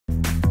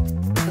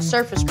the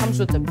Surface comes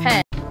with a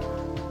pen.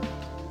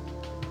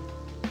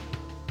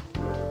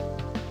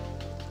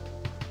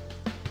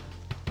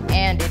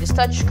 And it is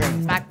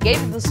touchscreen. Mac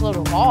gave me this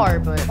little bar,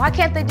 but why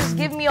can't they just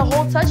give me a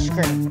whole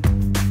touchscreen?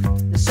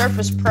 The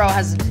Surface Pro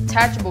has a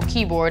detachable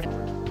keyboard.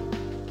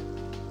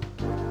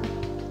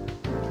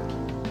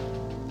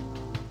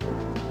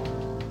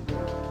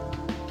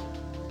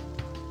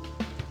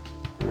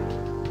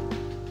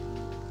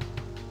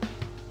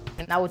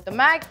 And now with the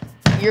Mac,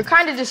 you're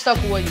kind of just stuck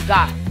with what you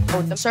got.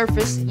 With the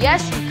Surface,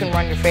 yes, you can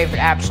run your favorite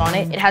apps on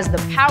it. It has the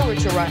power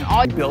to run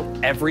all. We built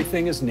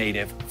everything as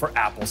native for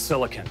Apple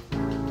Silicon.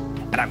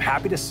 And I'm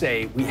happy to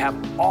say we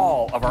have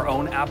all of our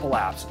own Apple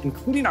apps,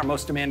 including our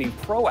most demanding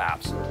Pro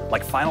apps,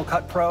 like Final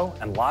Cut Pro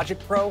and Logic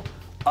Pro,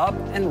 up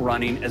and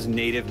running as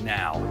native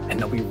now, and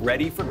they'll be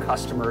ready for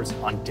customers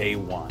on day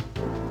one.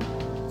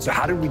 So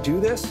how did we do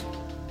this?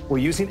 We're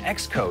using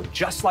Xcode,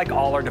 just like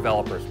all our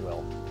developers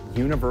will,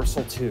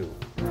 Universal 2.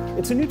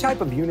 It's a new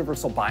type of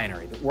universal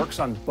binary that works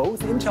on both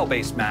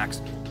Intel-based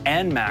Macs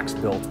and Macs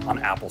built on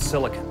Apple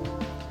Silicon.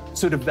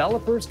 So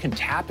developers can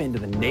tap into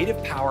the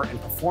native power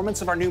and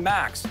performance of our new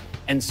Macs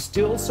and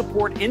still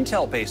support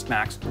Intel-based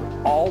Macs,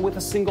 all with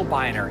a single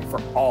binary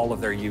for all of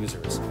their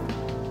users.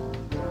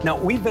 Now,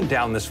 we've been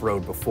down this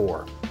road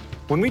before.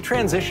 When we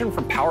transitioned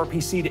from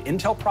PowerPC to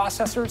Intel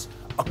processors,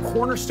 a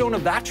cornerstone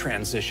of that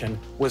transition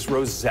was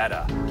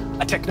Rosetta,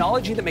 a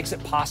technology that makes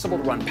it possible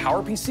to run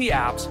PowerPC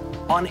apps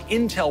on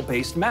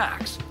Intel-based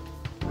Macs.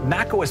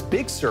 macOS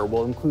Big Sur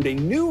will include a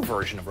new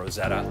version of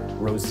Rosetta,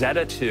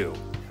 Rosetta 2.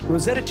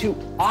 Rosetta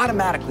 2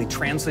 automatically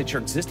translates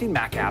your existing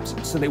Mac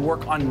apps so they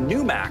work on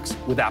new Macs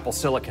with Apple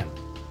Silicon.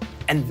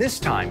 And this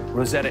time,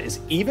 Rosetta is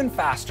even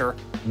faster,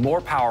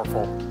 more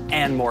powerful,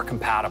 and more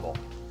compatible.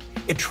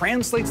 It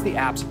translates the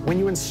apps when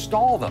you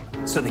install them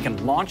so they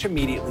can launch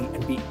immediately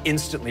and be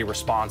instantly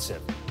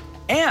responsive.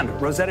 And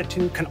Rosetta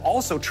 2 can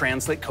also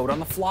translate code on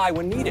the fly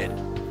when needed,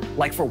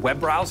 like for web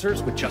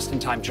browsers with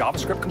just-in-time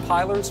JavaScript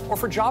compilers or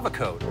for Java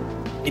code.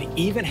 It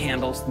even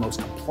handles the most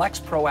complex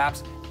Pro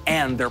apps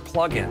and their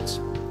plugins.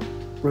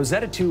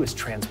 Rosetta 2 is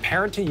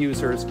transparent to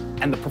users,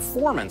 and the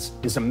performance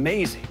is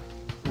amazing.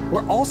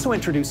 We're also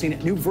introducing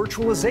new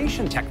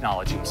virtualization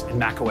technologies in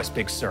macOS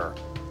Big Sur.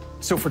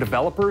 So for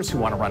developers who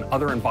want to run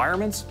other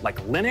environments like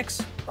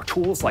Linux or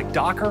tools like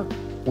Docker,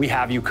 we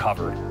have you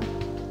covered.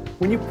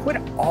 When you put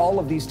all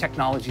of these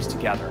technologies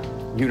together,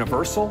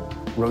 Universal,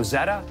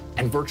 Rosetta,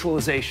 and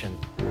virtualization,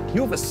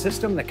 you have a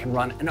system that can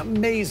run an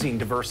amazing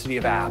diversity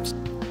of apps.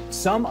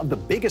 Some of the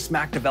biggest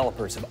Mac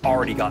developers have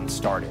already gotten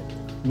started.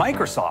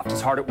 Microsoft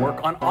is hard at work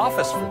on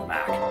Office for the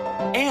Mac.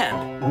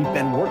 And we've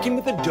been working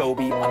with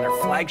Adobe on their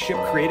flagship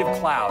Creative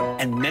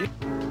Cloud and many.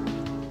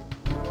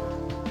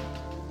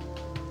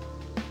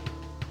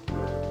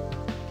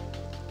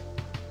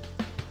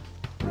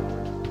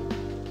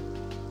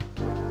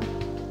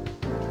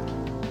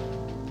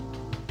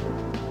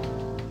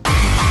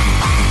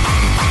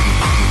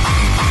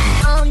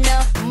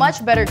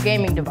 Much better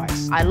gaming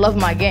device. I love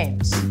my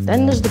games.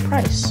 Then there's the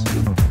price.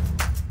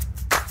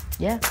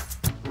 Yeah.